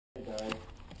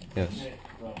Yes.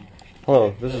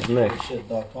 Hello, this is Nick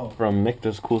from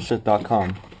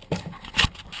nickdoescoolshit.com.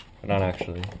 But not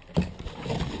actually.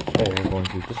 Today we're going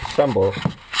to disassemble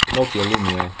Nokia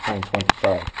Lumia 925.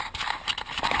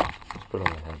 Let's put it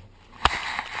on my head.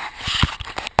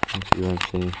 Let's see what I'm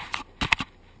seeing.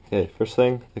 Okay, first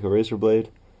thing, take a razor blade,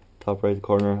 top right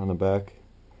corner on the back.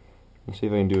 Let's see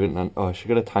if I can do it in oh, I should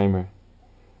get a timer.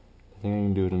 I think I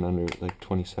can do it in under like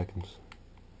 20 seconds.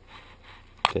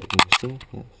 Okay, can you see?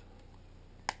 Yes.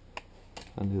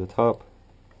 Undo the top.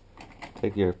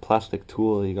 Take your plastic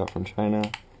tool that you got from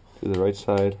China. Do the right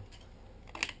side.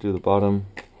 Do the bottom.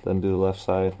 Then do the left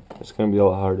side. It's going to be a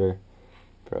lot harder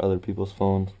for other people's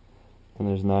phones. And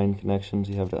there's 9 connections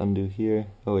you have to undo here.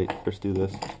 Oh wait, first do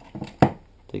this.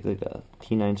 Take like a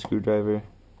T9 screwdriver.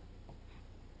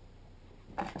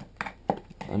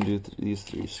 Undo these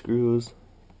 3 screws.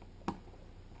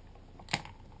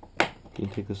 You can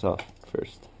take this off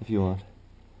first if you want.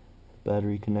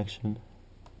 Battery connection.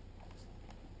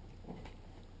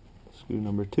 Screw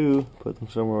number 2, put them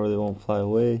somewhere where they won't fly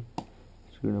away.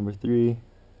 Screw number 3.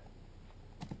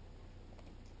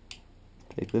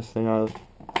 Take this thing out.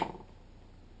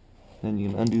 Then you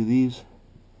can undo these.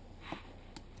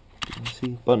 You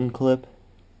see, button clip.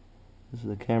 This is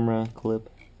the camera clip.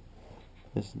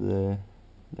 This is the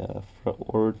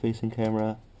forward facing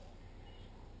camera.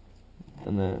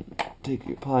 And then take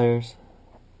your pliers.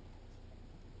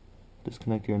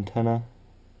 Disconnect your antenna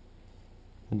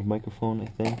and the microphone, I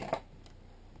think.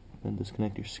 Then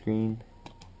disconnect your screen.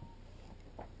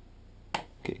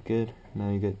 Okay, good. Now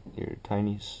you get your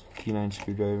tiny T9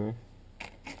 screwdriver,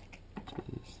 which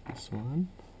is this one.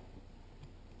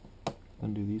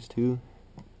 Undo these 2.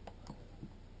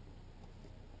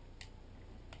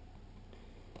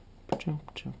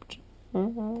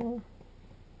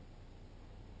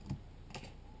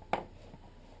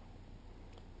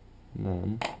 And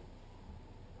then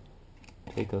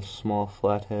take a small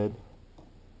flathead,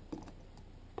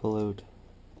 pull out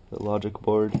the logic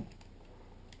board,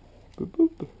 boop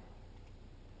boop,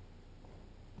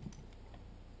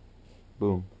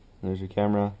 boom, there's your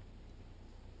camera,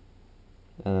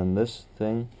 and then this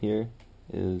thing here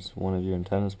is one of your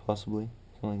antennas possibly,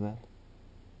 something like that.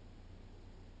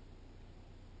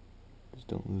 Just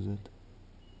don't lose it,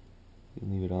 you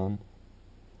can leave it on,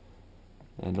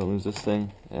 and don't lose this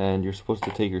thing, and you're supposed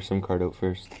to take your SIM card out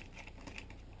first.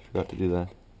 Forgot to do that.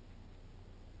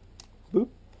 Boop.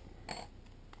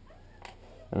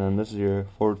 And then this is your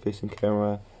forward-facing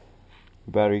camera.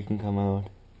 Your battery can come out.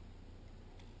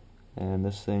 And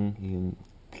this thing, you can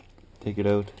take it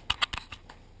out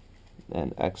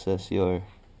and access your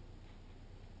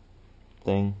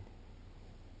thing.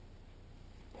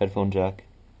 Headphone jack.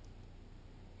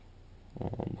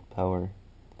 And power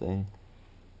thing.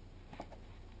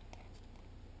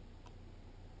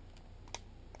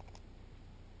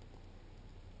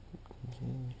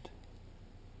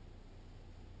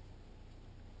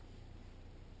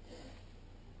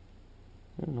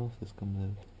 I don't know if this comes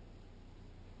out.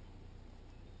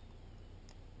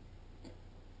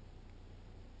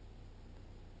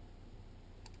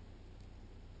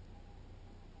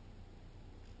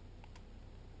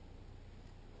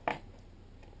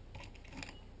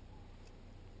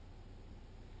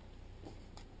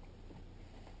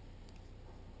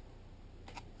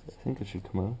 I think it should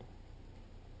come out.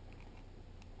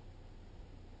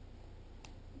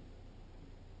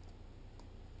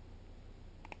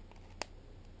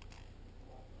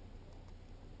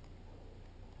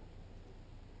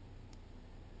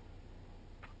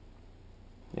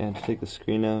 And to take the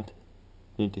screen out,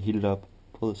 you need to heat it up,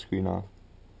 pull the screen off.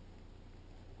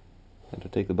 And to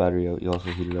take the battery out, you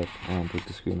also heat it up and take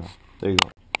the screen off. There you go.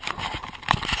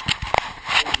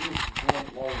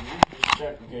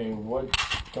 Okay, what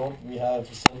don't we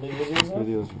have assembly videos now?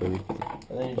 Videos ready.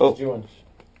 And then you just do one.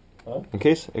 Huh?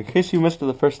 In case you missed it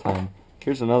the first time,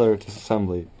 here's another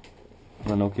disassembly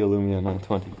on the Nokia Lumia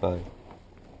 925.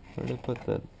 Where did I put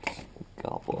that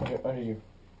gobble? Okay, under you.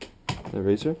 The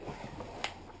razor?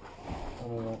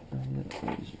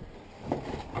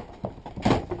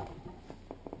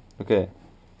 Okay,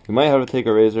 you might have to take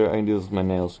a razor. I can do this with my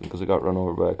nails because I got run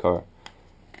over by a car.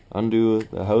 Undo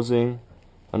the housing,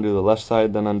 undo the left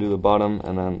side, then undo the bottom,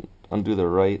 and then undo the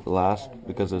right last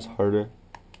because it's harder.